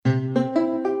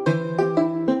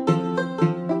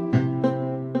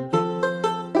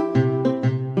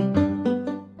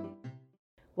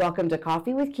Welcome to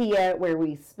Coffee with KHEAA, where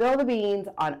we spill the beans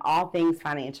on all things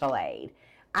financial aid.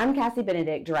 I'm Cassie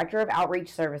Benedict, Director of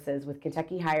Outreach Services with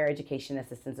Kentucky Higher Education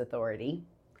Assistance Authority.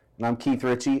 And I'm Keith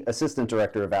Ritchie, Assistant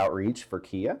Director of Outreach for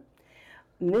KHEAA.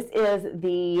 And this is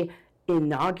the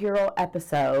inaugural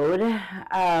episode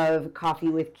of Coffee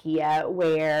with KHEAA,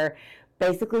 where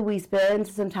basically we spend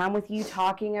some time with you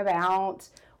talking about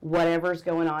whatever's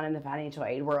going on in the financial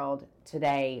aid world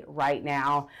today, right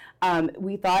now.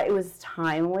 We thought it was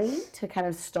timely to kind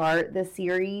of start this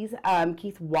series.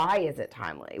 Keith, why is it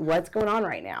timely? What's going on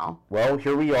right now? Well,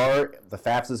 here we are. The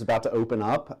FAFSA is about to open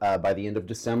up by the end of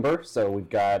December, so we've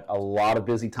got a lot of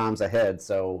busy times ahead.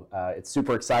 So it's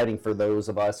super exciting for those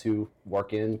of us who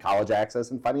work in college access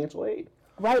and financial aid.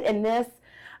 Right, and this,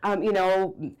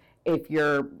 if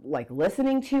you're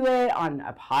listening to it on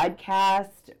a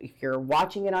podcast, if you're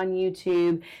watching it on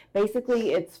YouTube,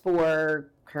 basically it's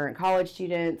for current college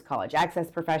students, college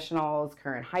access professionals,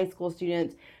 current high school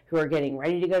students who are getting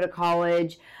ready to go to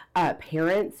college,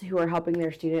 parents who are helping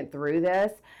their student through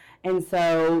this. And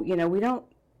so, we don't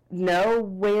know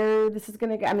where this is going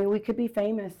to go. I mean, we could be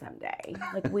famous someday.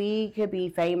 We could be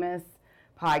famous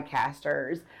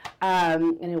podcasters,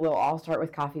 and it will all start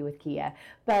with Coffee with KHEAA.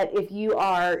 But if you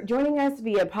are joining us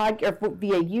via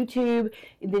via YouTube,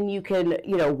 then you can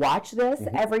watch this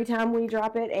every time we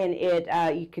drop it, and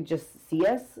you can just see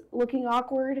us looking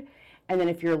awkward. And then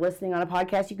if you're listening on a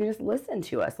podcast, you can just listen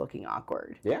to us looking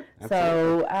awkward. Yeah,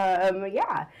 absolutely.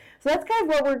 So that's kind of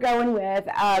what we're going with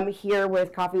here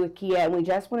with Coffee with KHEAA, and we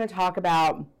just want to talk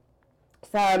about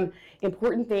some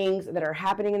important things that are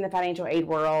happening in the financial aid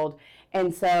world.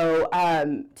 And so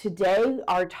today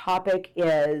our topic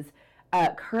is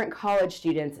current college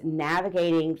students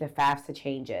navigating the FAFSA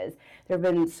changes. There have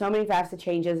been so many FAFSA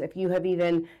changes. If you have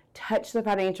even touched the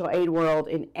financial aid world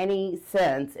in any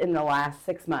sense in the last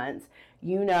 6 months,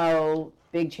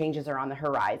 big changes are on the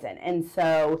horizon. And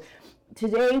so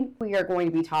today we are going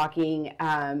to be talking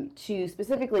to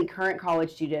specifically current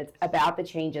college students about the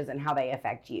changes and how they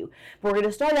affect you. But we're going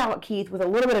to start out, Keith, with a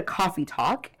little bit of coffee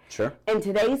talk. Sure. And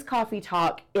today's coffee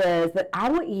talk is that I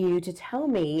want you to tell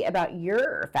me about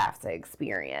your FAFSA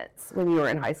experience when you were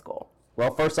in high school.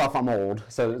 Well, first off, I'm old,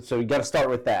 so you got to start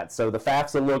with that. So the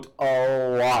FAFSA looked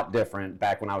a lot different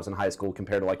back when I was in high school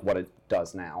compared to what it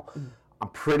does now. I'm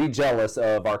pretty jealous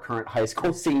of our current high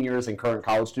school seniors and current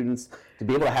college students to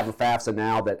be able to have a FAFSA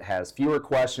now that has fewer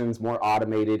questions, more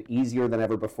automated, easier than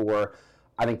ever before.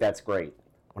 I think that's great.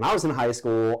 When I was in high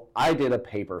school, I did a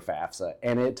paper FAFSA,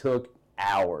 and it took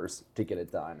hours to get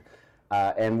it done.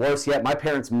 And worse yet, my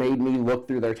parents made me look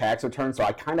through their tax returns, so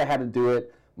I kind of had to do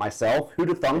it myself. Who'd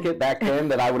have thunk it back then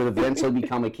that I would have eventually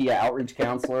become a KHEAA outreach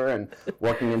counselor and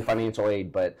working in financial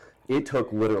aid, but it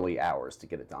took literally hours to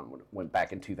get it done when it went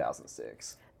back in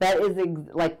 2006. That is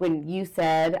when you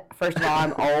said, first of all,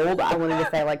 I'm old, I wanted to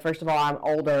say, first of all, I'm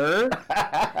older.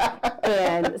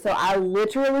 And so I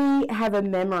literally have a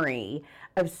memory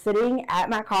of sitting at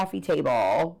my coffee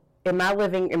table in my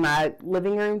living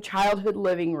room, childhood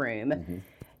living room,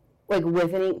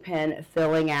 with an ink pen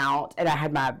filling out, and I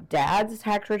had my dad's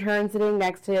tax return sitting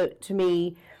next to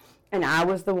me, and I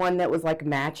was the one that was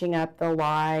matching up the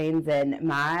lines, and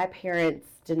my parents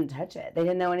didn't touch it. They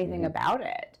didn't know anything about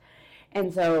it.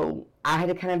 And so I had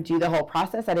to kind of do the whole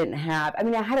process. I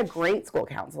had a great school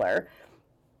counselor,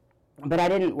 but I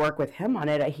didn't work with him on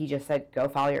it. He just said, go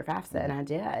file your FAFSA, and I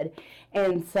did.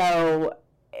 And so,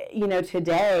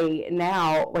 today,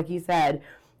 now, like you said,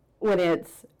 when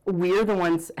we're the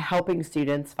ones helping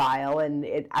students file, and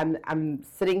I'm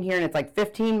sitting here and it's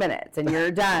 15 minutes and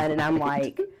you're done, and I'm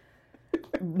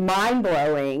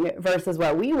mind-blowing versus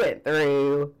what we went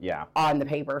through on the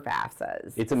paper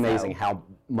FAFSAs. It's amazing how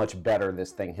much better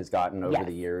this thing has gotten over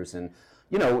the years. And,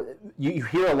 you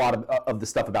hear a lot of the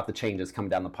stuff about the changes coming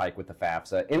down the pike with the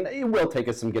FAFSA, and it will take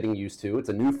us some getting used to. It's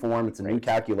a new form. It's a new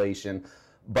calculation.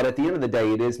 But at the end of the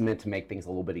day, it is meant to make things a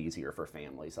little bit easier for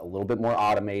families, a little bit more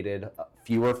automated,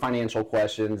 fewer financial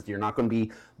questions. You're not going to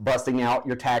be busting out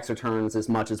your tax returns as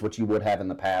much as what you would have in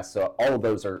the past. So all of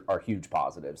those are huge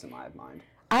positives in my mind.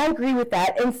 I agree with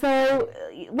that. And so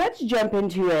let's jump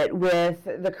into it with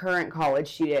the current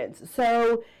college students.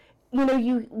 So,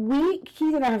 Keith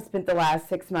and I have spent the last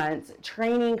 6 months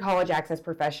training college access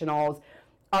professionals.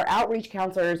 Our outreach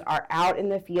counselors are out in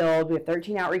the field. We have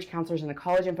 13 outreach counselors in a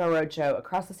college info roadshow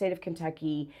across the state of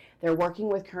Kentucky. They're working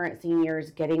with current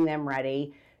seniors, getting them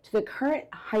ready. To the current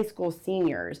high school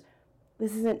seniors,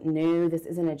 this isn't new. This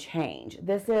isn't a change.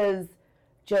 This is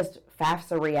just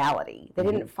FAFSA reality. They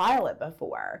didn't file it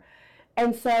before.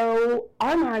 And so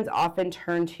our minds often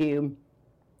turn to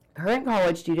current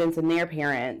college students and their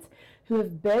parents who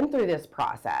have been through this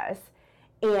process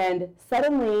And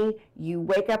suddenly you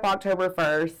wake up October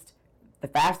 1st, the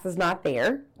FAFSA's not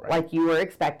there like you were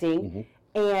expecting.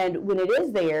 And when it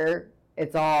is there,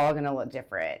 it's all going to look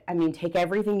different. I mean, take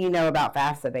everything you know about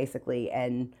FAFSA basically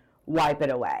and wipe it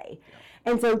away.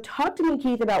 And so talk to me,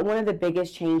 Keith, about one of the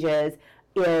biggest changes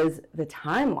is the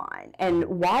timeline. And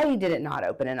why did it not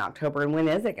open in October, and when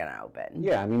is it going to open?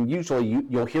 Yeah, I mean, usually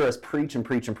you'll hear us preach and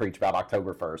preach and preach about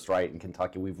October 1st, right? In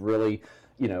Kentucky, we've really,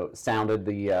 sounded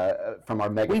the from our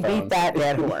megaphones. We beat that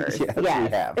dead horse. Yes, we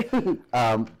have.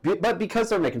 But because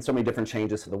they're making so many different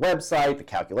changes to the website, the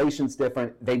calculation's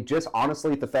different, they just,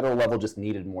 honestly, at the federal level, just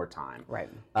needed more time. Right.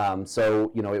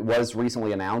 So, it was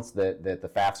recently announced that the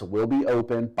FAFSA will be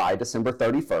open by December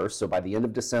 31st. So by the end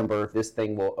of December, this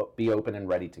thing will be open and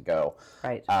ready to go.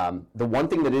 Right. The one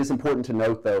thing that is important to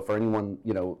note, though, for anyone,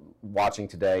 watching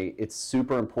today, it's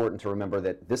super important to remember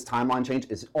that this timeline change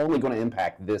is only going to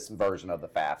impact this version of the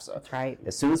FAFSA. That's right.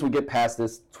 As soon as we get past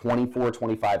this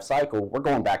 24-25 cycle, we're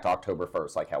going back to October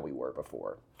 1st like how we were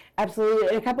before. Absolutely.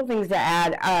 And a couple things to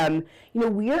add.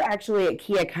 We're actually at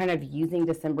KHEAA kind of using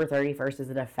December 31st as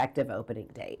an effective opening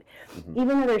date.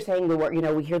 Even though they're saying the word,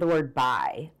 we hear the word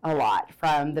by a lot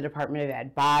from the Department of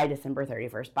Ed, by December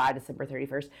 31st, by December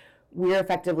 31st. We're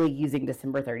effectively using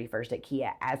December 31st at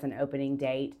KHEAA as an opening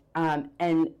date.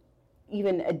 And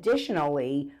even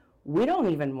additionally, we don't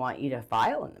even want you to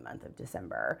file in the month of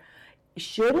December.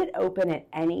 Should it open at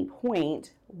any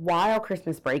point while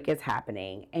Christmas break is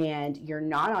happening and you're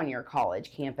not on your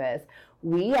college campus,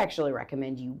 we actually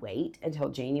recommend you wait until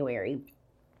January.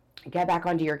 Get back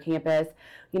onto your campus.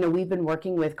 We've been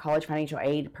working with college financial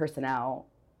aid personnel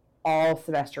all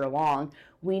semester long.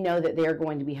 We know that they're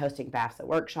going to be hosting FAFSA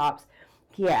workshops.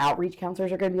 KHEAA outreach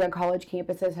counselors are going to be on college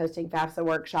campuses hosting FAFSA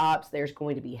workshops. There's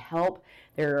going to be help.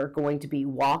 There are going to be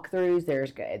walkthroughs.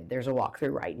 There's a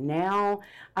walkthrough right now.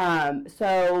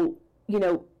 So,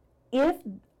 if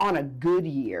on a good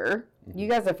year, you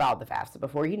guys have filed the FAFSA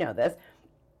before, you know this.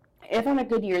 If on a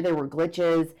good year there were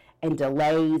glitches and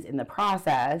delays in the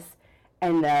process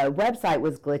and the website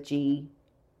was glitchy,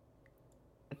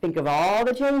 think of all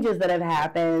the changes that have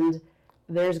happened.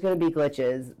 There's going to be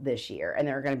glitches this year, and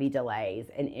there are going to be delays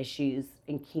and issues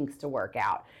and kinks to work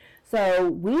out. So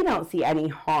we don't see any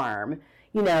harm.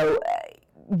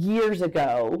 Years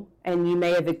ago, and you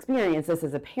may have experienced this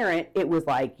as a parent, it was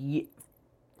like 8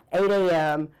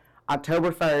 a.m.,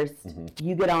 October 1st,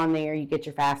 you get on there, you get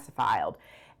your FAFSA filed.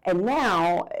 And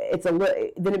now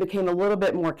then it became a little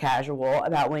bit more casual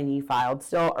about when you filed,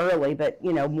 still early, but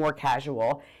more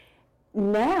casual.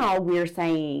 Now we're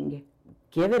saying,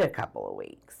 give it a couple of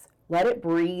weeks. Let it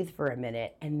breathe for a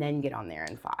minute and then get on there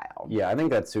and file. Yeah, I think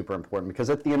that's super important because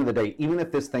at the end of the day, even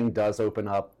if this thing does open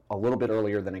up a little bit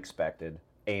earlier than expected,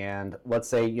 and let's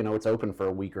say, it's open for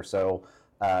a week or so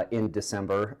in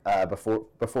December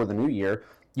before the new year,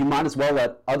 you might as well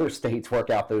let other states work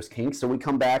out those kinks. So we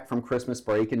come back from Christmas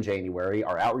break in January,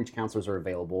 our outreach counselors are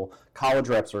available, college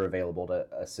reps are available to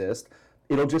assist.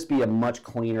 It'll just be a much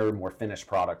cleaner, more finished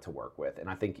product to work with. And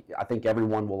I think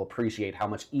everyone will appreciate how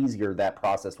much easier that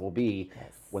process will be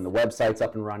when the website's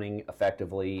up and running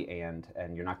effectively and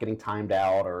you're not getting timed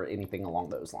out or anything along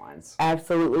those lines.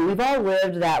 Absolutely. We've all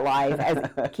lived that life as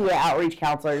KHEAA outreach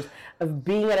counselors of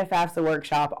being at a FAFSA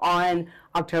workshop on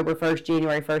October 1st,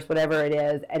 January 1st, whatever it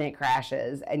is, and it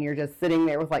crashes, and you're just sitting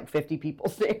there with like 50 people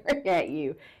staring at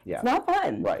you. Yeah. It's not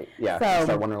fun. Right, yeah. So, you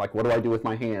start wondering, like, what do I do with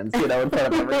my hands, in front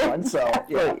of everyone? So,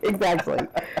 yeah. Exactly.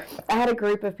 I had a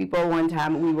group of people one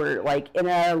time, we were like in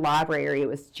a library, it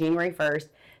was January 1st,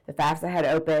 the FAFSA had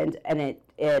opened, and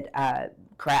it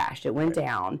crashed, it went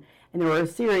down, and there were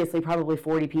seriously probably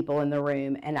 40 people in the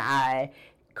room, and I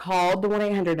called the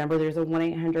 1-800 number. There's a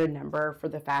 1-800 number for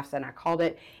the FAFSA, and I called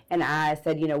it, and I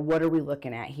said, what are we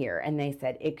looking at here? And they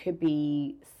said it could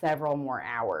be several more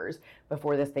hours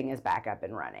before this thing is back up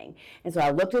and running. And so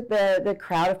I looked at the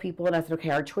crowd of people, and I said, okay,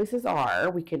 our choices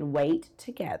are we can wait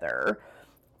together,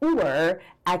 or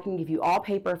I can give you all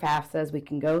paper FAFSAs. We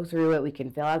can go through it. We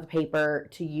can fill out the paper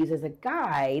to use as a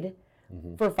guide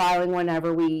for filing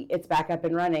whenever it's back up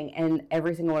and running. And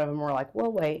every single one of them were like,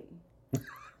 well, wait.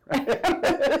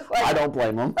 I don't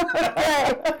blame them.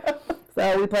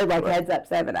 So we played like Heads Up,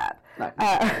 7 Up.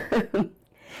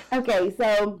 Okay,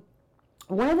 so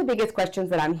one of the biggest questions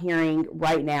that I'm hearing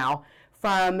right now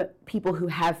from people who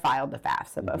have filed the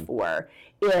FAFSA before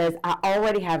is, I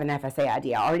already have an FSA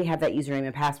ID. I already have that username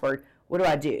and password. What do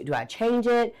I do? Do I change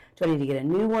it? Do I need to get a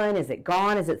new one? Is it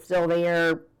gone? Is it still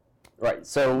there? Right.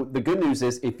 So the good news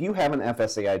is if you have an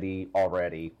FSA ID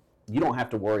already, you don't have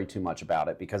to worry too much about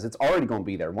it because it's already going to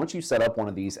be there. Once you set up one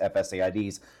of these FSA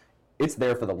IDs, it's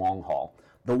there for the long haul.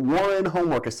 The one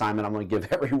homework assignment I'm going to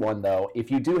give everyone, though, if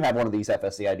you do have one of these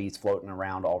FSAIDs floating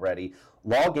around already,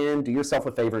 log in, do yourself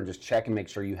a favor, and just check and make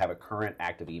sure you have a current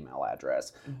active email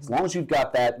address. As long as you've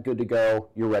got that good to go,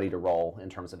 you're ready to roll in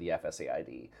terms of the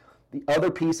FSAID. The other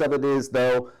piece of it is,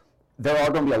 though, there are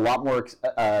going to be a lot more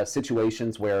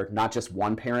situations where not just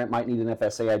one parent might need an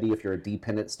FSAID if you're a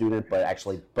dependent student, but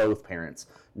actually both parents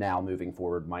now moving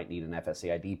forward might need an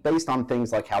FSAID based on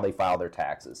things like how they file their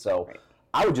taxes. So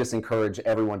I would just encourage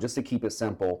everyone, just to keep it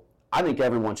simple, I think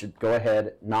everyone should go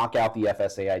ahead, knock out the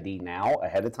FSAID now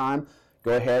ahead of time.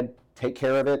 Go ahead, take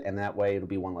care of it, and that way it'll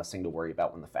be one less thing to worry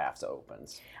about when the FAFSA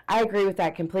opens. I agree with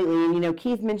that completely. And,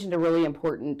 Keith mentioned a really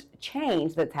important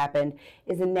change that's happened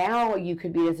is that now you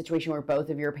could be in a situation where both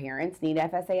of your parents need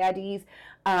FSAIDs.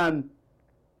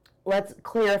 Let's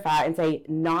clarify and say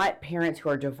not parents who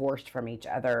are divorced from each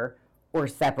other or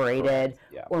separated,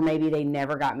 or maybe they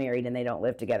never got married and they don't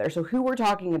live together. So who we're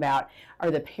talking about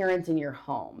are the parents in your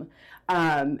home.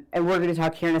 And we're going to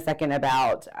talk here in a second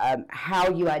about how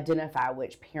you identify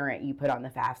which parent you put on the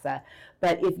FAFSA.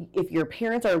 But if your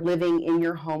parents are living in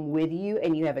your home with you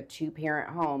and you have a two-parent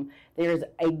home, there's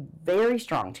a very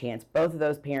strong chance both of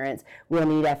those parents will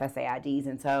need FSAIDs.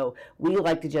 And so we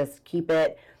like to just keep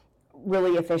it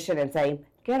really efficient and say,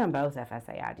 get them both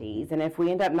FSAIDs. And if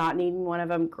we end up not needing one of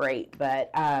them, great.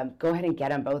 But go ahead and get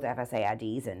them both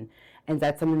FSAIDs. And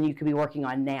that's something you could be working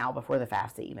on now before the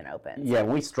FAFSA even opens. Yeah,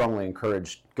 we strongly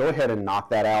encourage, go ahead and knock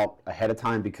that out ahead of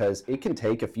time because it can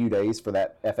take a few days for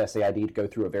that FSAID to go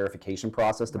through a verification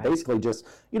process to basically just,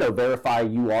 verify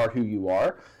you are who you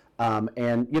are.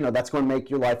 And that's going to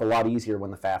make your life a lot easier when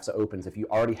the FAFSA opens if you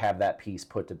already have that piece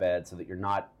put to bed so that you're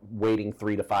not waiting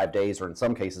 3 to 5 days or in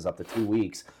some cases up to 2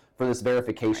 weeks for this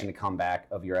verification to come back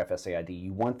of your FSAID.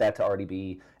 You want that to already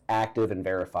be active and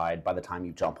verified by the time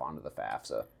you jump onto the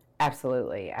FAFSA.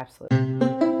 Absolutely, absolutely.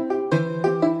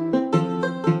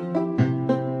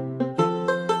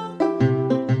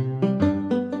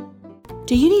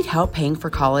 Do you need help paying for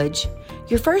college?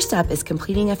 Your first step is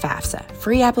completing a FAFSA,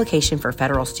 free application for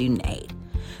federal student aid.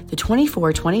 The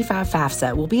 24-25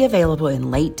 FAFSA will be available in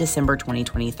late December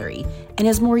 2023 and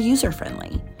is more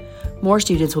user-friendly. More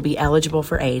students will be eligible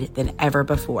for aid than ever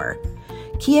before.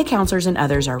 KHEAA counselors and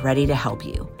others are ready to help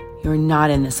you. You're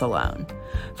not in this alone.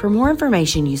 For more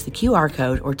information, use the QR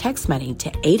code or text money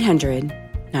to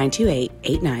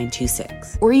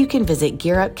 800-928-8926. Or you can visit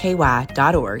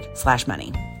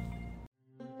gearupky.org/money.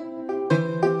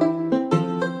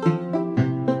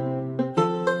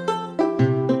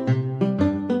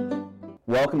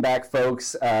 Welcome back,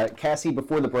 folks. Cassie,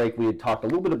 before the break, we had talked a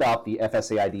little bit about the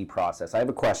FSAID process. I have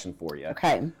a question for you.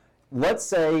 Okay. Let's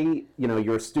say,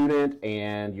 you're a student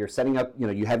and you're setting up,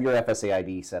 you have your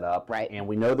FSAID set up. Right. And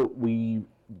we know that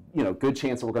good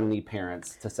chance that we're going to need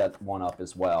parents to set one up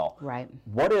as well. Right.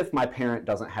 What if my parent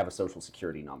doesn't have a social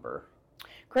security number?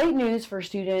 Great news for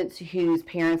students whose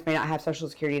parents may not have social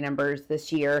security numbers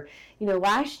this year.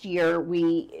 Last year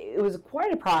it was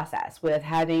quite a process with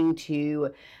having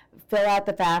to fill out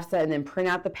the FAFSA and then print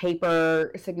out the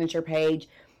paper signature page,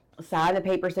 sign the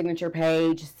paper signature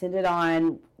page, send it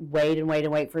on, wait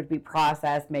for it to be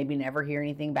processed, maybe never hear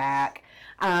anything back.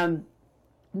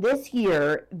 This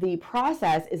year, the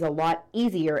process is a lot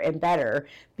easier and better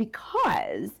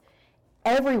because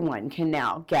everyone can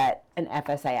now get an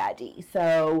FSAID.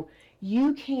 So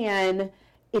you can,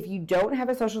 if you don't have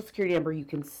a social security number, you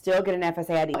can still get an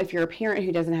FSAID. If you're a parent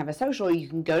who doesn't have a social, you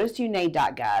can go to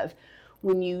studentaid.gov.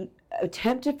 When you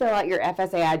attempt to fill out your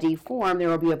FSAID form, there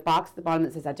will be a box at the bottom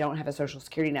that says, I don't have a social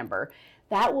security number.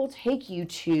 That will take you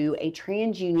to a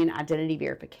TransUnion identity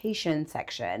verification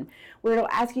section where it'll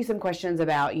ask you some questions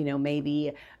about,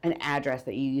 maybe an address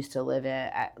that you used to live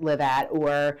at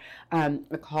or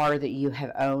a car that you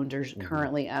have owned or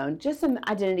currently own. Just some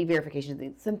identity verification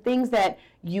things, some things that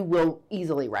you will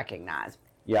easily recognize.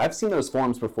 Yeah, I've seen those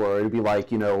forms before. It'd be like,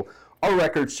 our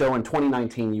records show in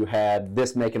 2019 you had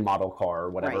this make and model car or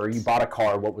whatever. Right. Or you bought a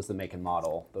car, what was the make and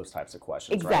model? Those types of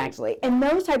questions. Exactly. Right? And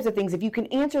those types of things, if you can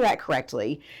answer that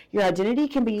correctly, your identity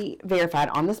can be verified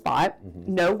on the spot,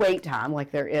 no wait time like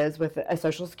there is with a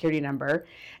social security number,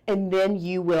 and then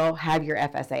you will have your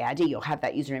FSAID. You'll have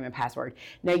that username and password.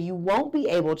 Now, you won't be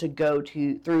able to go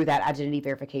through that identity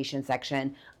verification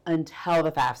section until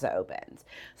the FAFSA opens.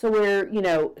 So where,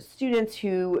 students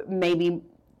who maybe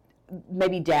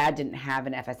dad didn't have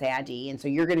an FSAID, and so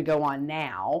you're going to go on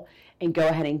now and go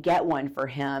ahead and get one for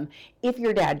him. If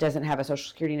your dad doesn't have a social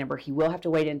security number, he will have to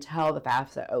wait until the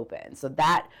FAFSA opens. So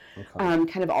that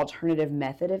kind of alternative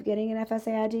method of getting an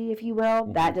FSAID, if you will,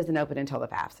 that doesn't open until the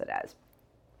FAFSA does.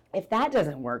 If that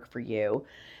doesn't work for you,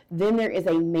 then there is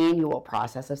a manual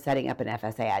process of setting up an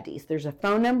FSA ID. So there's a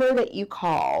phone number that you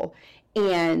call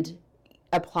and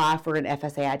apply for an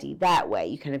FSA ID that way.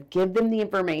 You kind of give them the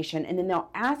information, and then they'll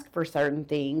ask for certain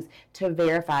things to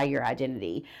verify your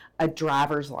identity. A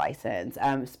driver's license,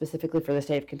 specifically for the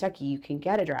state of Kentucky, you can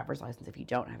get a driver's license if you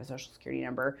don't have a social security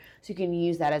number, so you can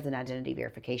use that as an identity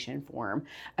verification form.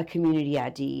 A community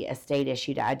ID, a state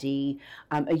issued ID,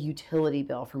 a utility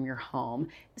bill from your home,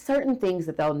 certain things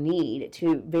that they'll need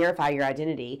to verify your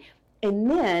identity. And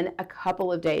then a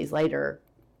couple of days later,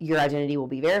 your identity will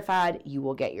be verified, you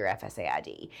will get your FSA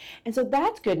ID. And so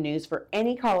that's good news for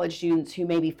any college students who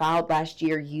maybe filed last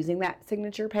year using that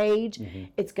signature page.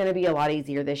 It's going to be a lot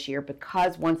easier this year,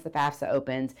 because once the FAFSA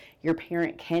opens, your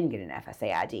parent can get an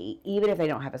FSA ID, even if they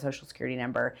don't have a social security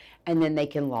number, and then they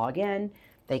can log in.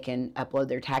 They can upload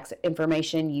their tax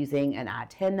information using an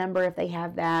I-10 number if they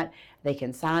have that. They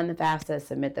can sign the FAFSA,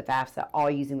 submit the FAFSA,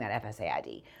 all using that FSA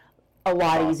ID. A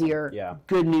lot easier. Yeah.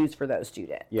 Good news for those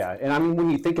students. Yeah, and I mean, when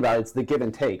you think about it, it's the give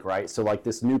and take, right? So like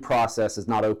this new process is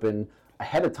not open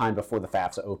ahead of time before the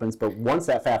FAFSA opens, but once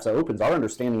that FAFSA opens, our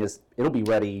understanding is it'll be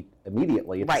ready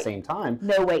immediately at the same time.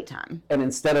 No wait time. And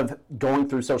instead of going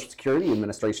through Social Security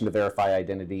Administration to verify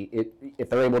identity, if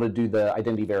they're able to do the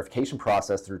identity verification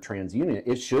process through TransUnion,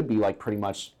 it should be like pretty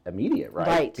much immediate, right?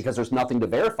 Right. Because there's nothing to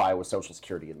verify with Social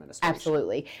Security Administration.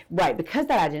 Absolutely. Right, because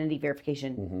that identity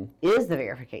verification is the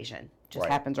verification. Just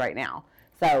happens right now.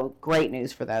 So great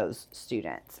news for those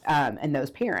students and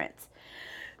those parents.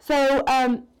 So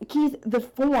Keith, the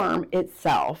form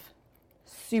itself,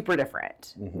 super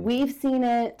different. We've seen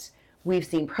it. We've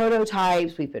seen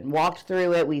prototypes. We've been walked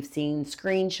through it. We've seen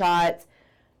screenshots.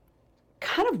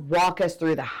 Kind of walk us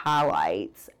through the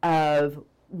highlights of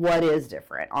what is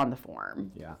different on the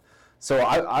form. Yeah. So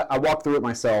I walked through it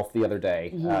myself the other day,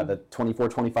 the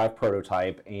 2425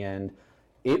 prototype, and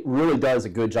it really does a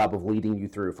good job of leading you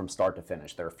through from start to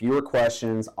finish. There are fewer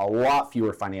questions, a lot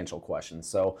fewer financial questions.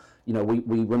 So, you know,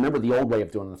 we remember the old way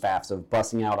of doing the FAFSA, of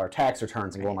busting out our tax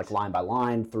returns and going like line by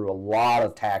line through a lot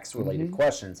of tax-related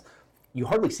questions. You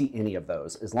hardly see any of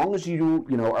those. As long as you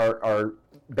know, are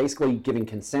basically giving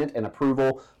consent and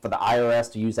approval for the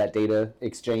IRS to use that data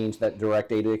exchange, that direct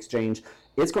data exchange,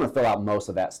 it's going to fill out most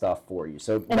of that stuff for you.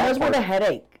 So and those were the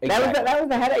headache. Exactly. That was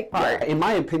the headache part. Yeah, in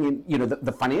my opinion, you know,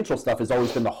 the financial stuff has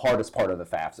always been the hardest part of the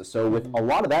FAFSA. So with a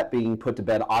lot of that being put to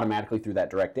bed automatically through that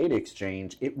direct data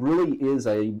exchange, it really is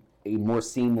a more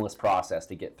seamless process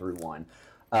to get through one.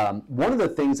 One of the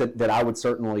things that I would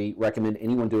certainly recommend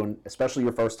anyone doing, especially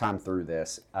your first time through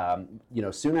this, you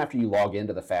know, soon after you log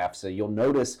into the FAFSA, you'll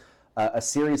notice a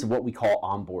series of what we call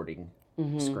onboarding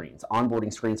screens.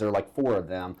 Onboarding screens, there are like 4 of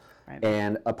them. Right.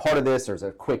 And a part of this, there's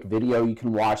a quick video you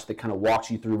can watch that kind of walks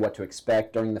you through what to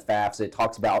expect during the FAFSA. It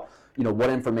talks about, you know, what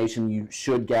information you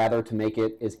should gather to make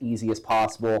it as easy as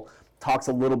possible. Talks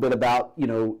a little bit about, you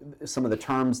know, some of the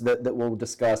terms that we'll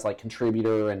discuss, like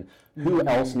contributor and who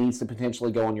else needs to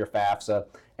potentially go on your FAFSA.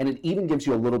 And it even gives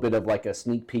you a little bit of like a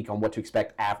sneak peek on what to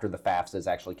expect after the FAFSA is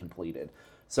actually completed.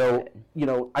 So, you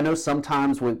know, I know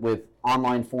sometimes with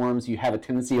online forms, you have a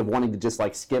tendency of wanting to just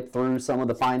like skip through some of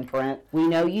the fine print. We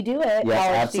know you do it.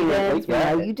 Yes, absolutely. We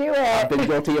know you do it. I've been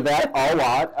guilty of that a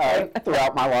lot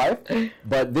throughout my life.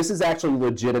 But this is actually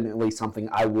legitimately something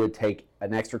I would take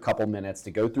an extra couple minutes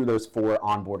to go through those 4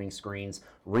 onboarding screens,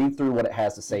 read through what it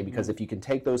has to say, because if you can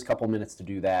take those couple minutes to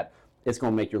do that, it's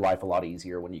going to make your life a lot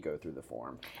easier when you go through the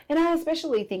form. And I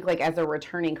especially think, like, as a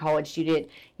returning college student,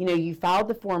 you know, you filed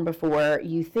the form before,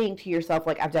 you think to yourself,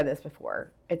 like, I've done this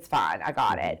before. It's fine. I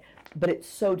got it. But it's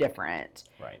so different.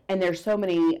 Right. And there's so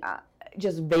many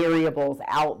just variables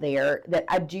out there that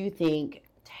I do think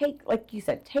like you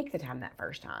said, take the time that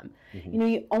first time. You know,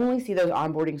 you only see those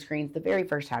onboarding screens the very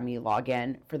first time you log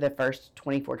in for the first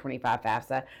 2425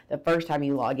 FAFSA, the first time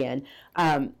you log in.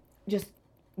 Just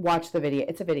watch the video.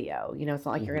 It's a video. You know, it's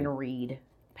not like you're going to read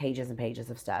pages and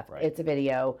pages of stuff. Right. It's a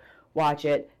video. Watch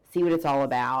it. See what it's all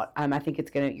about. I think you're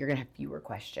going to have fewer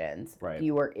questions,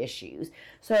 fewer issues.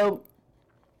 So,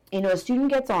 you know, a student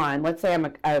gets on. Let's say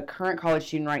I'm a current college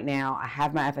student right now. I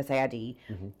have my FSA ID.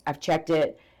 I've checked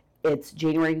it. It's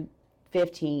January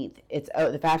 15th.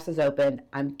 The FAFSA's open.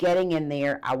 I'm getting in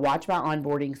there. I watch my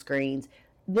onboarding screens.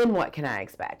 Then what can I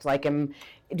expect? Like,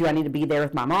 do I need to be there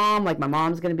with my mom? Like, my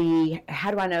mom's going to be.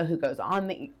 How do I know who goes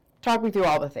on? Talk me through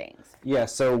all the things. Yeah,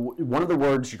 so one of the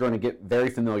words you're going to get very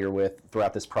familiar with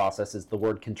throughout this process is the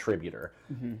word contributor.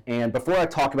 And before I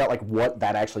talk about like what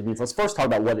that actually means, let's first talk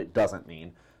about what it doesn't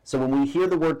mean. So when we hear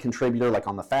the word contributor, like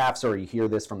on the FAFSA, or you hear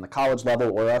this from the college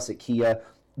level or us at KHEAA,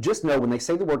 just know when they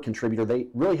say the word contributor, they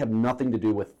really have nothing to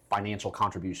do with financial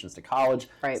contributions to college.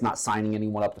 Right. It's not signing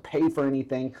anyone up to pay for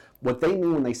anything. What they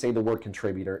mean when they say the word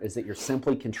contributor is that you're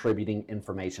simply contributing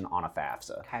information on a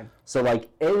FAFSA. Okay. So like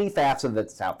any FAFSA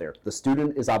that's out there, the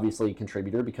student is obviously a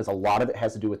contributor because a lot of it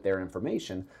has to do with their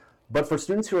information. But for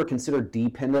students who are considered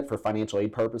dependent for financial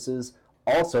aid purposes,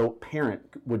 also parent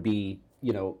would be,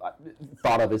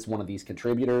 thought of as one of these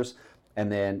contributors. And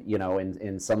then,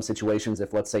 in some situations,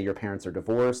 if let's say your parents are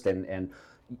divorced and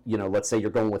let's say you're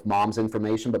going with mom's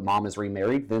information, but mom is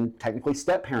remarried, then technically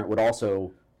step parent would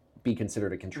also be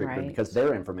considered a contributor because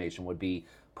their information would be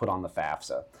put on the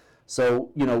FAFSA.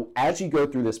 So, as you go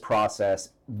through this process,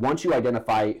 once you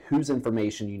identify whose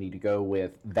information you need to go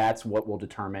with, that's what will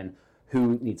determine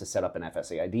who needs to set up an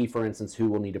FSA ID, for instance, who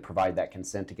will need to provide that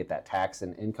consent to get that tax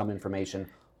and income information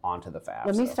onto the FAFSA.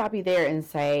 Let me stop you there and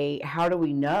say, how do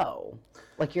we know?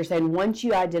 Like you're saying, once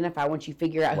you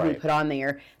figure out who you put on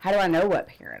there, how do I know what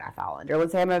parent I fall under?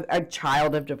 Let's say I'm a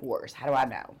child of divorce. How do I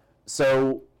know?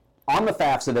 So on the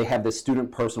FAFSA, they have this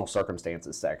student personal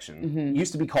circumstances section. It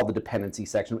used to be called the dependency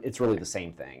section. It's really the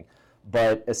same thing.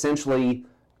 But essentially,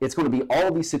 it's going to be all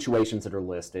of these situations that are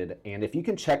listed, and if you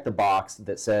can check the box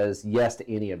that says yes to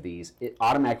any of these, it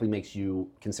automatically makes you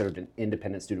considered an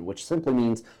independent student, which simply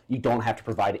means you don't have to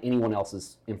provide anyone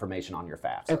else's information on your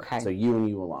FAFSA. Okay. So you and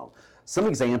you alone. Some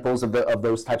examples of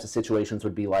those types of situations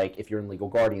would be like if you're in legal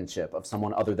guardianship of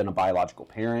someone other than a biological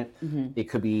parent. It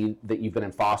could be that you've been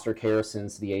in foster care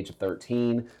since the age of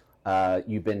 13.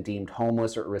 You've been deemed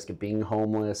homeless or at risk of being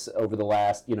homeless over the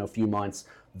last few months.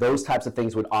 Those types of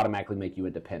things would automatically make you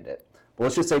independent. But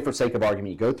let's just say for sake of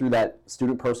argument, you go through that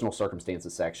student personal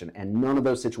circumstances section and none of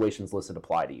those situations listed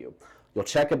apply to you. You'll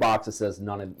check a box that says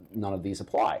none of these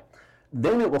apply.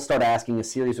 Then it will start asking a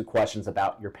series of questions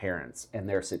about your parents and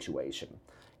their situation.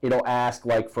 It'll ask,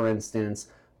 like, for instance,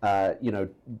 do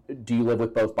you live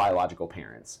with both biological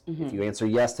parents? If you answer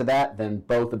yes to that, then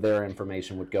both of their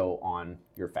information would go on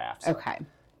your FAFSA. Okay.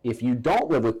 If you don't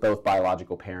live with both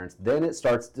biological parents, then it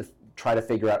starts to try to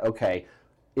figure out, okay,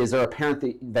 is there a parent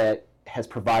that has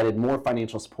provided more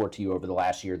financial support to you over the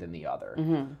last year than the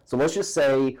other? So let's just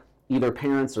say either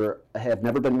parents have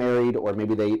never been married, or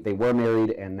maybe they were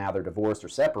married and now they're divorced or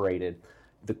separated.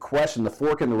 The question, the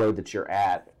fork in the road that you're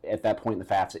at that point in the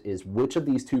FAFSA is which of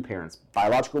these two parents,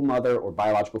 biological mother or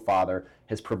biological father,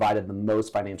 has provided the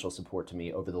most financial support to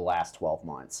me over the last 12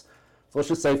 months. So let's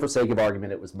just say for sake of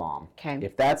argument it was mom. Okay.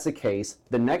 If that's the case,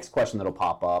 the next question that'll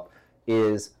pop up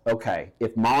is, okay,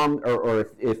 if mom or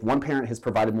if one parent has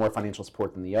provided more financial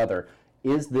support than the other,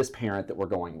 is this parent that we're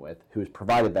going with who has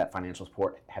provided that financial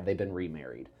support, have they been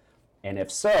remarried? And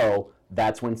if so,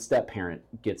 that's when step parent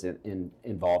gets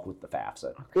involved with the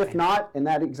FAFSA. Okay. If not, in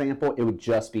that example, it would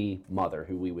just be mother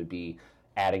who we would be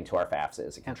adding to our FAFSA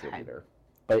as a contributor. Okay.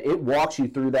 But it walks you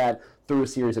through a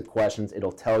series of questions.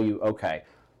 It'll tell you, okay,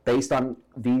 based on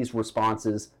these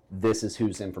responses, this is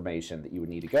whose information that you would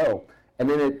need to go. And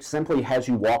then it simply has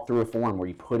you walk through a form where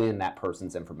you put in that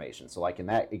person's information. So like in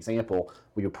that example,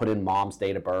 where you put in mom's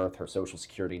date of birth, her social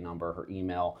security number, her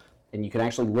email, and you can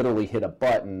actually literally hit a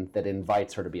button that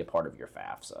invites her to be a part of your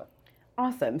FAFSA.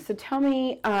 Awesome. So tell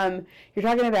me, you're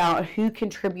talking about who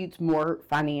contributes more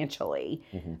financially.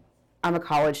 I'm a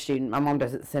college student. My mom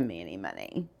doesn't send me any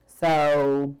money.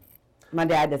 So my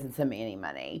dad doesn't send me any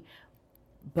money.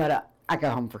 But I go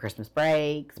home for Christmas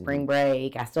break, spring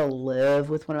break. I still live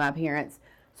with one of my parents.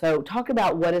 So talk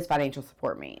about, what does financial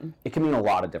support mean? It can mean a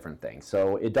lot of different things.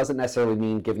 So it doesn't necessarily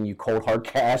mean giving you cold hard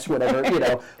cash, whatever,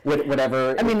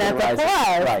 whatever. I mean, that's a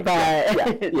plus, right,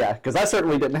 but... Yeah, because I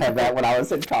certainly didn't have that when I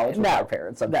was in college with my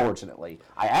parents, unfortunately.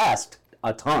 I asked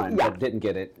a ton, but didn't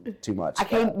get it too much.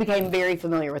 I became very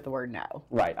familiar with the word no.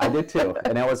 Right, I did too.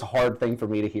 And that was a hard thing for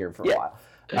me to hear for a while.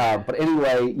 But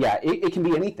anyway, it can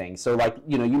be anything. So like,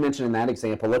 you mentioned in that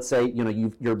example, let's say,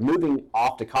 you're moving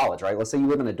off to college, right? Let's say you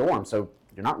live in a dorm, so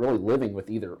you're not really living with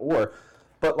either or,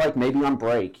 but like maybe on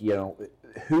break,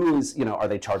 who is, are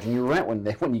they charging you rent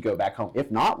when you go back home?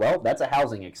 If not, well, that's a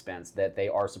housing expense that they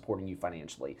are supporting you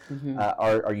financially.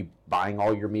 Are you buying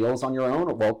all your meals on your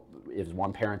own? Well, is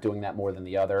one parent doing that more than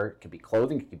the other? It could be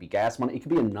clothing, it could be gas money, it could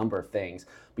be a number of things.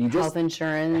 But health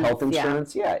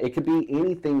insurance. Yeah. It could be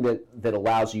anything that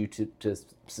allows you to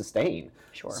sustain.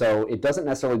 Sure. So it doesn't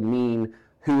necessarily mean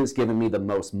who has given me the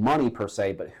most money per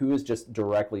se, but who has just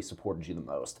directly supported you the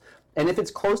most. And if it's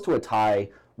close to a tie,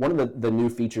 one of the new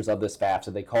features of this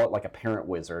FAFSA, they call it like a parent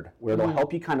wizard, where they'll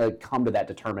help you kind of come to that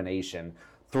determination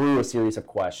through a series of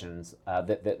questions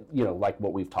that like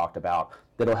what we've talked about,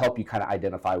 that'll help you kind of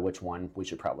identify which one we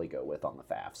should probably go with on the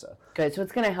FAFSA. Good, so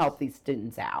it's going to help these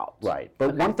students out. Right,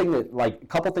 but one thing that, like, a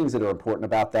couple things that are important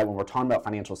about that when we're talking about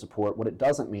financial support, what it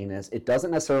doesn't mean is, it doesn't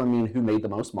necessarily mean who made the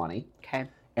most money. Okay.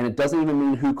 And it doesn't even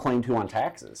mean who claimed who on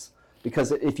taxes.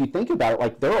 Because if you think about it,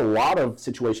 like, there are a lot of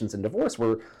situations in divorce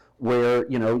where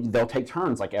they'll take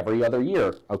turns, like every other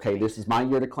year. Okay, this is my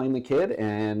year to claim the kid,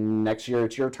 and next year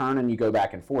it's your turn, and you go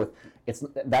back and forth.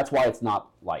 That's why it's not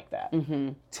like that.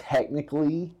 Mm-hmm.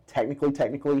 Technically,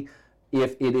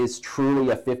 if it is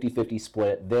truly a 50-50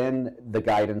 split, then the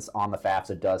guidance on the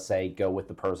FAFSA does say go with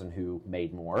the person who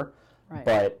made more. Right.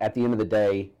 But at the end of the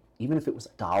day, even if it was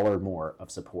 $1 more of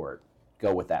support,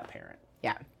 go with that parent.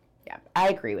 Yeah, I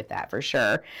agree with that for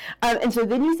sure. And so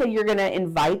then you said you're going to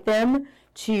invite them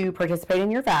to participate in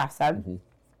your FAFSA. Mm-hmm.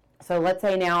 So let's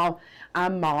say now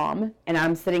I'm mom and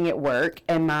I'm sitting at work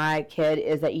and my kid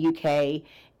is at UK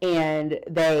and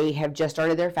they have just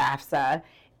started their FAFSA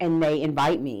and they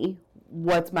invite me.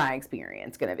 What's my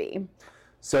experience going to be?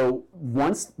 So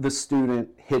once the student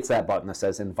hits that button that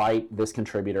says invite this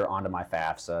contributor onto my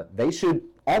FAFSA, they should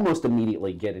almost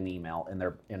immediately get an email in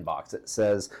their inbox that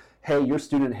says, hey, your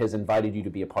student has invited you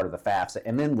to be a part of the FAFSA.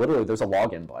 And then literally there's a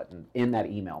login button in that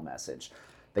email message.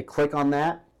 They click on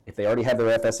that. If they already have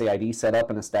their FSA ID set up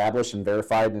and established and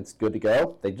verified and it's good to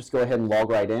go, they just go ahead and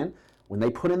log right in. When they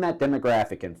put in that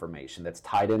demographic information that's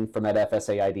tied in from that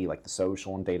FSA ID, like the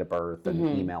social and date of birth and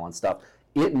email and stuff,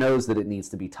 it knows that it needs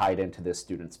to be tied into this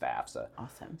student's FAFSA.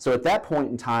 Awesome. So at that point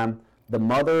in time, the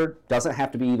mother doesn't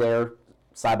have to be there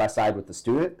side by side with the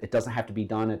student. It doesn't have to be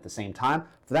done at the same time.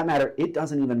 For that matter, it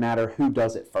doesn't even matter who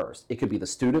does it first. It could be the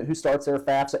student who starts their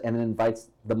FAFSA and then invites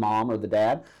the mom or the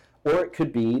dad, or it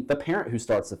could be the parent who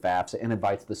starts the FAFSA and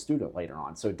invites the student later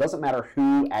on. So it doesn't matter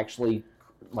who actually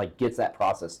gets that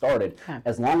process started,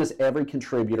 as long as every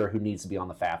contributor who needs to be on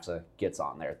the FAFSA gets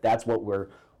on there. That's what we're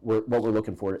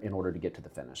looking for in order to get to the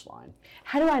finish line.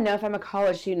 How do I know if I'm a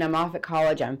college student? I'm off at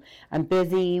college. I'm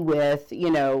busy with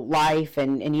life,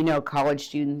 and college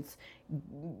students,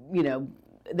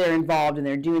 they're involved and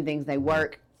they're doing things. They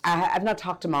work. I've not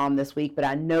talked to mom this week, but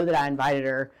I know that I invited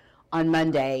her on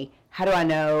Monday. How do I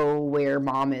know where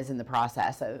mom is in the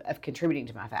process of contributing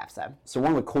to my FAFSA? So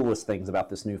one of the coolest things about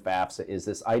this new FAFSA is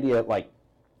this idea,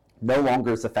 no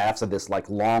longer is the FAFSA this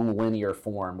long linear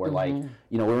form where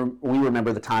we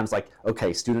remember the times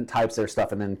okay, student types their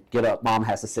stuff and then get up, mom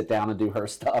has to sit down and do her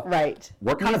stuff. Right.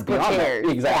 We're kind of beyond that.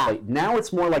 Exactly. Yeah. Now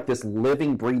it's more like this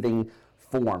living, breathing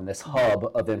form, this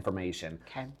hub of information.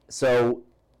 Okay. So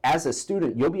as a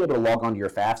student, you'll be able to log onto your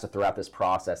FAFSA throughout this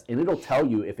process, and it'll tell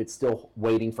you if it's still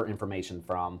waiting for information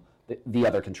from the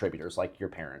other contributors, like your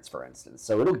parents, for instance.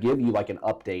 So it'll give you an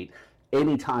update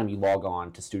anytime you log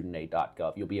on to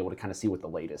studentaid.gov. You'll be able to kind of see what the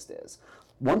latest is.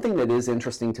 One thing that is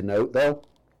interesting to note, though,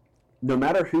 no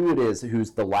matter who it is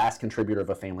who's the last contributor of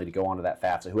a family to go onto that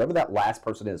FAFSA, whoever that last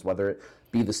person is, whether it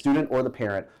be the student or the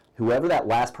parent, whoever that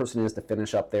last person is to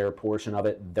finish up their portion of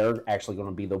it, they're actually going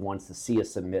to be the ones to see a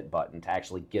submit button to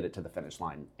actually get it to the finish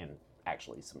line and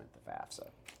actually submit the FAFSA.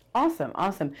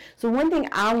 Awesome. So one thing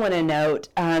I want to note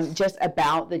just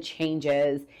about the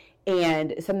changes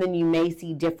and something you may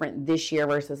see different this year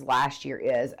versus last year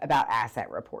is about asset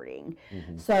reporting.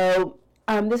 Mm-hmm. So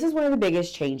this is one of the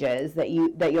biggest changes that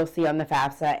you'll see on the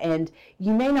FAFSA, and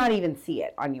you may not even see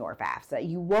it on your FAFSA.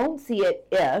 You won't see it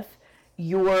if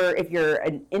you're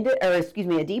a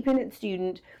dependent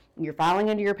student, you're filing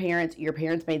under your parents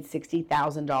made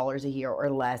 $60,000 a year or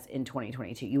less in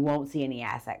 2022. You won't see any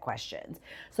asset questions.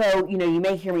 So, you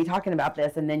may hear me talking about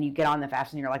this and then you get on the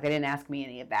FAFSA and you're like, they didn't ask me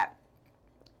any of that.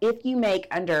 If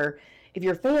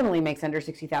your family makes under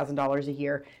 $60,000 a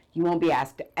year, you won't be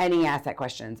asked any asset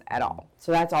questions at all.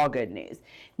 So that's all good news.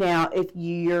 Now, if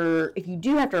you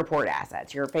do have to report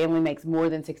assets, your family makes more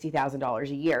than $60,000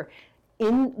 a year.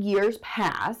 In years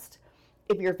past,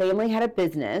 if your family had a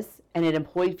business and it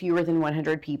employed fewer than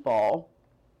 100 people,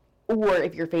 or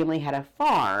if your family had a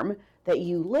farm that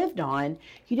you lived on,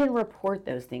 you didn't report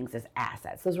those things as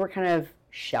assets. Those were kind of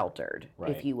sheltered, right,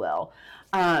 if you will.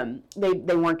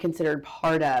 They weren't considered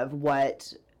part of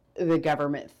what the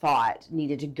government thought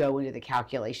needed to go into the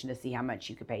calculation to see how much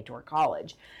you could pay toward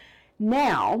college.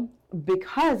 Now,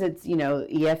 because it's,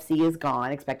 EFC is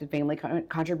gone, expected family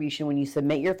contribution, when you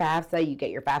submit your FAFSA, you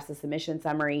get your FAFSA submission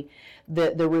summary.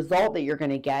 The result that you're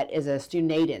going to get is a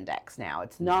student aid index now.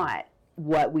 It's not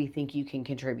what we think you can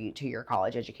contribute to your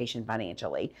college education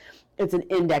financially. It's an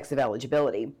index of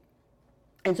eligibility.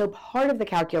 And so part of the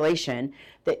calculation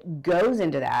that goes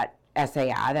into that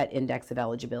SAI, that index of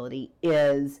eligibility,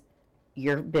 is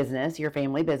your business, your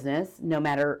family business, no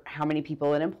matter how many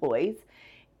people it employs,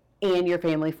 and your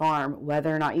family farm,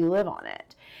 whether or not you live on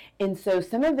it. And so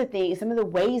some of the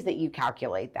ways that you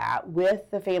calculate that with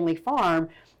the family farm,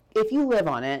 if you live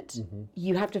on it,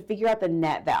 you have to figure out the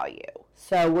net value.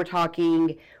 So we're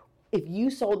talking, if you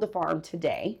sold the farm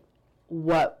today,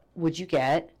 what would you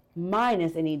get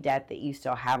minus any debt that you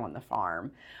still have on the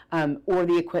farm, or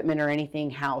the equipment or anything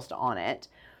housed on it.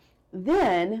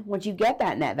 Then, once you get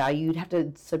that net value, you'd have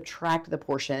to subtract the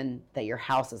portion that your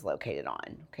house is located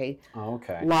on. Okay.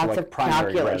 Okay. Lots So like of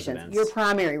primary calculations. residence. Your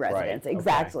primary residence, Right.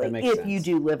 exactly. Okay. That makes If sense. you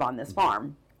do live on this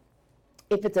farm.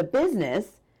 If it's a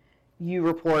business, you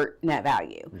report net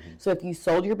value. So if you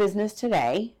sold your business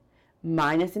today,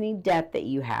 minus any debt that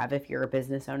you have, if you're a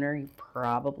business owner, you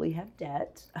probably have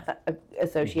debt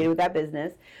associated with that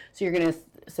business. So you're going to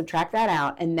subtract that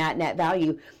out, and that net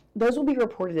value, those will be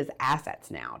reported as assets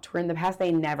now, to where in the past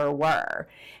they never were.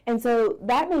 And so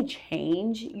that may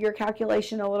change your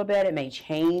calculation a little bit. It may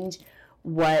change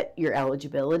what your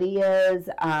eligibility is.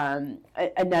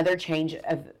 Another change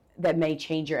that may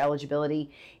change your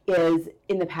eligibility is,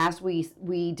 in the past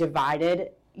we divided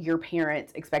your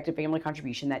parents' expected family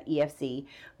contribution, that EFC,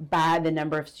 by the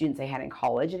number of students they had in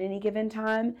college at any given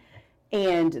time,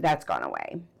 and that's gone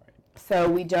away. So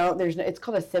we don't, it's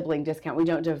called a sibling discount. We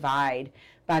don't divide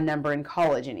by number in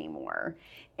college anymore.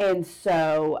 And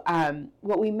so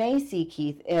what we may see,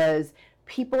 Keith, is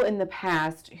people in the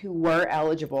past who were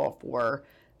eligible for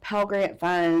Pell Grant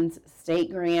funds,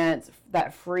 state grants,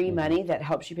 that free money that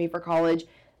helps you pay for college,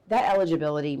 that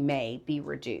eligibility may be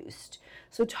reduced.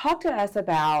 So talk to us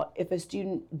about if a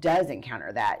student does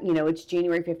encounter that. You know, it's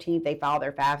January 15th, they file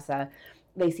their FAFSA,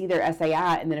 they see their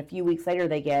SAI, and then a few weeks later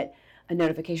they get a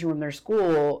notification from their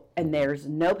school and there's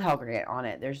no Pell Grant on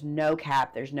it. There's no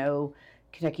CAP, there's no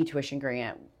Kentucky tuition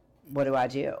grant. What do I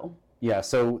do? Yeah,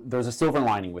 so there's a silver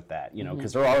lining with that, you know,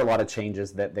 because there are a lot of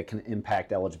changes that can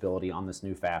impact eligibility on this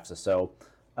new FAFSA. So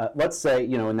let's say,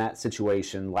 you know, in that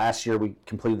situation, last year we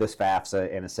completed this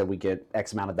FAFSA and it said we get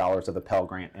X amount of dollars of a Pell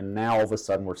Grant. And now all of a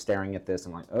sudden we're staring at this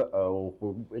and like,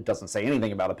 it doesn't say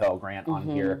anything about a Pell Grant on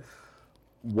here.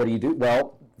 What do you do?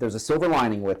 Well, there's a silver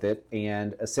lining with it,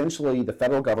 and essentially the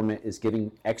federal government is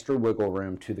giving extra wiggle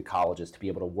room to the colleges to be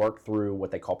able to work through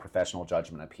what they call professional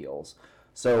judgment appeals.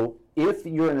 So if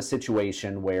you're in a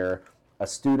situation where a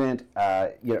student,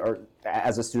 or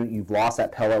as a student, you've lost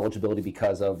that Pell eligibility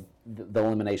because of the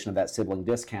elimination of that sibling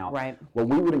discount, right. What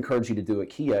we would encourage you to do at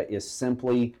KHEAA is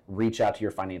simply reach out to your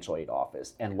financial aid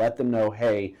office and let them know,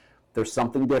 hey, there's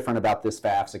something different about this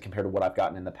FAFSA compared to what I've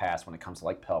gotten in the past when it comes to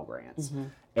like Pell Grants,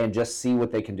 and just see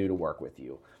what they can do to work with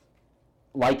you.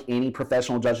 Like any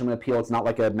professional judgment appeal, it's not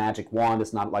like a magic wand.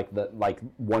 It's not like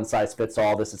one size fits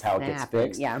all. This is how it gets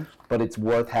fixed. Yeah. But it's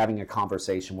worth having a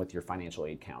conversation with your financial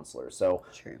aid counselor. So,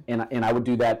 True. And I would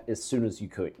do that as soon as you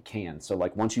can. So,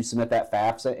 like once you submit that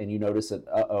FAFSA and you notice that,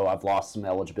 I've lost some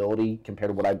eligibility compared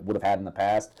to what I would have had in the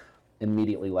past,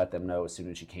 immediately let them know as soon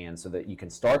as you can, so that you can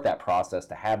start that process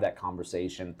to have that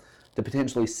conversation to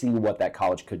potentially see what that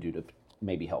college could do to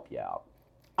maybe help you out.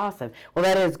 Awesome. Well,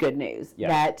 that is good news.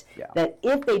 Yeah. That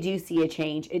if they do see a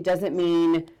change, it doesn't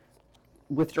mean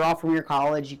withdraw from your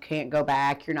college. You can't go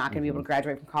back. You're not going to be able to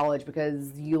graduate from college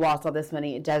because you lost all this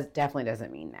money. It definitely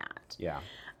doesn't mean that. Yeah.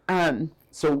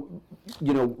 So,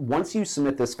 you know, once you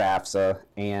submit this FAFSA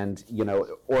and, you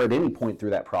know, or at any point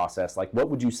through that process, like what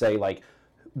would you say, like,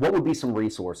 what would be some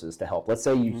resources to help? Let's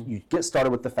say you get started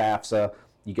with the FAFSA,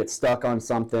 you get stuck on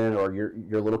something, or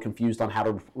you're a little confused on how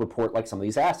to report like some of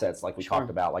these assets, like we talked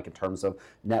about, like in terms of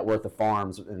net worth of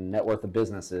farms and net worth of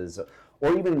businesses,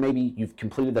 or even maybe you've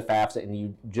completed the FAFSA and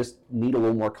you just need a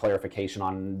little more clarification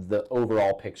on the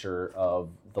overall picture of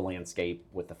the landscape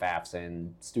with the FAFSA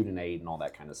and student aid and all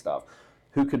that kind of stuff.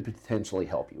 Who could potentially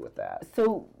help you with that?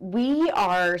 So we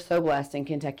are so blessed in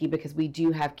Kentucky because we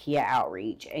do have KHEAA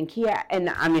outreach, and KHEAA,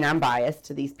 and I mean, I'm biased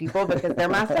to these people because they're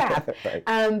my staff.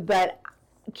 Right. But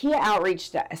KHEAA outreach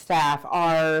staff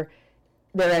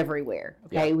they're everywhere.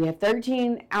 Okay. Yeah. We have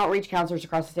 13 outreach counselors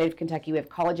across the state of Kentucky. We have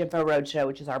College Info Roadshow,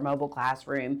 which is our mobile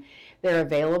classroom. They're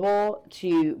available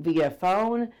via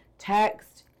phone,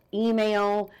 text,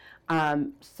 email,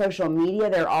 social media.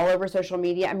 They're all over social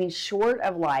media. I mean, short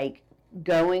of like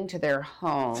going to their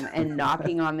home and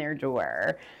knocking on their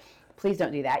door, please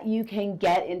don't do that. You can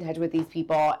get in touch with these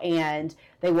people and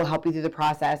they will help you through the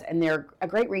process. And they're a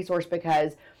great resource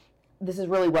because this is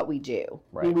really what we do.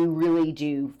 Right. I mean, we really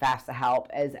do FAFSA help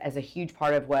as a huge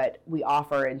part of what we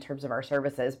offer in terms of our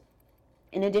services.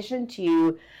 In addition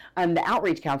to the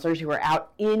outreach counselors who are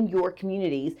out in your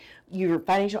communities, your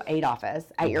financial aid office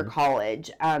at your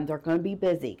college, they're going to be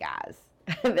busy, guys.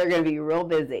 They're going to be real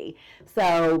busy.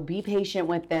 So be patient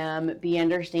with them, be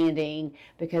understanding,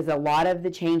 because a lot of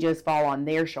the changes fall on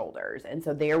their shoulders. And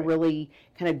so they're really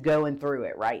kind of going through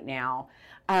it right now.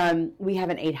 We have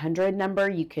an 800 number.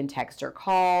 You can text or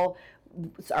call.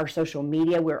 Our social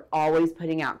media, we're always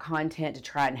putting out content to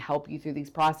try and help you through these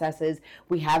processes.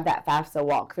 We have that FAFSA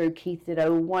walkthrough. Keith did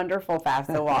a wonderful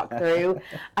FAFSA walkthrough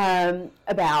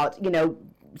about,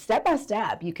 step by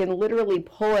step. You can literally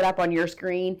pull it up on your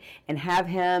screen and have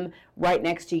him right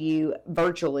next to you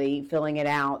virtually filling it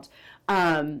out.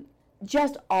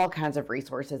 Just all kinds of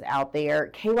resources out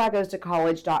there.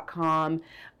 KHEAA.college.com,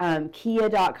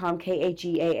 KHEAA.com,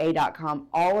 KHEAA.com,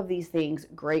 all of these things,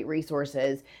 great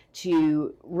resources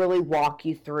to really walk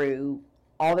you through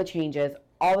all the changes,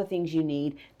 all the things you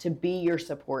need to be your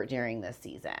support during this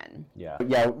season. Yeah,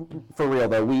 for real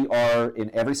though, we are in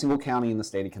every single county in the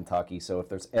state of Kentucky, so if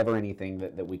there's ever anything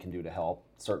that we can do to help,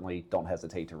 certainly don't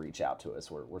hesitate to reach out to us.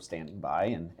 We're standing by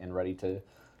and ready to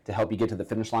help you get to the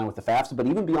finish line with the FAFSA, but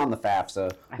even beyond the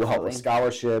FAFSA, we'll help with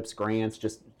scholarships, grants,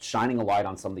 just shining a light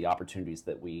on some of the opportunities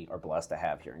that we are blessed to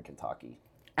have here in Kentucky.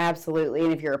 Absolutely.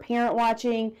 And if you're a parent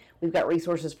watching, we've got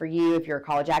resources for you. If you're a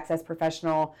college access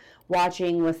professional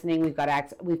watching, listening, we've got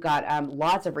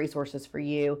lots of resources for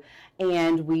you.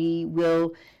 And we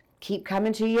will keep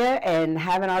coming to you and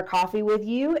having our coffee with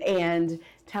you and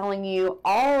telling you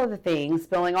all of the things,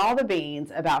 spilling all the beans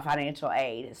about financial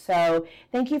aid. So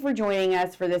thank you for joining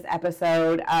us for this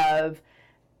episode of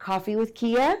Coffee with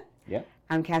KHEAA. Yep.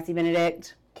 I'm Cassie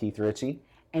Benedict. Keith Ritchie.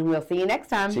 And we'll see you next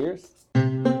time. Cheers.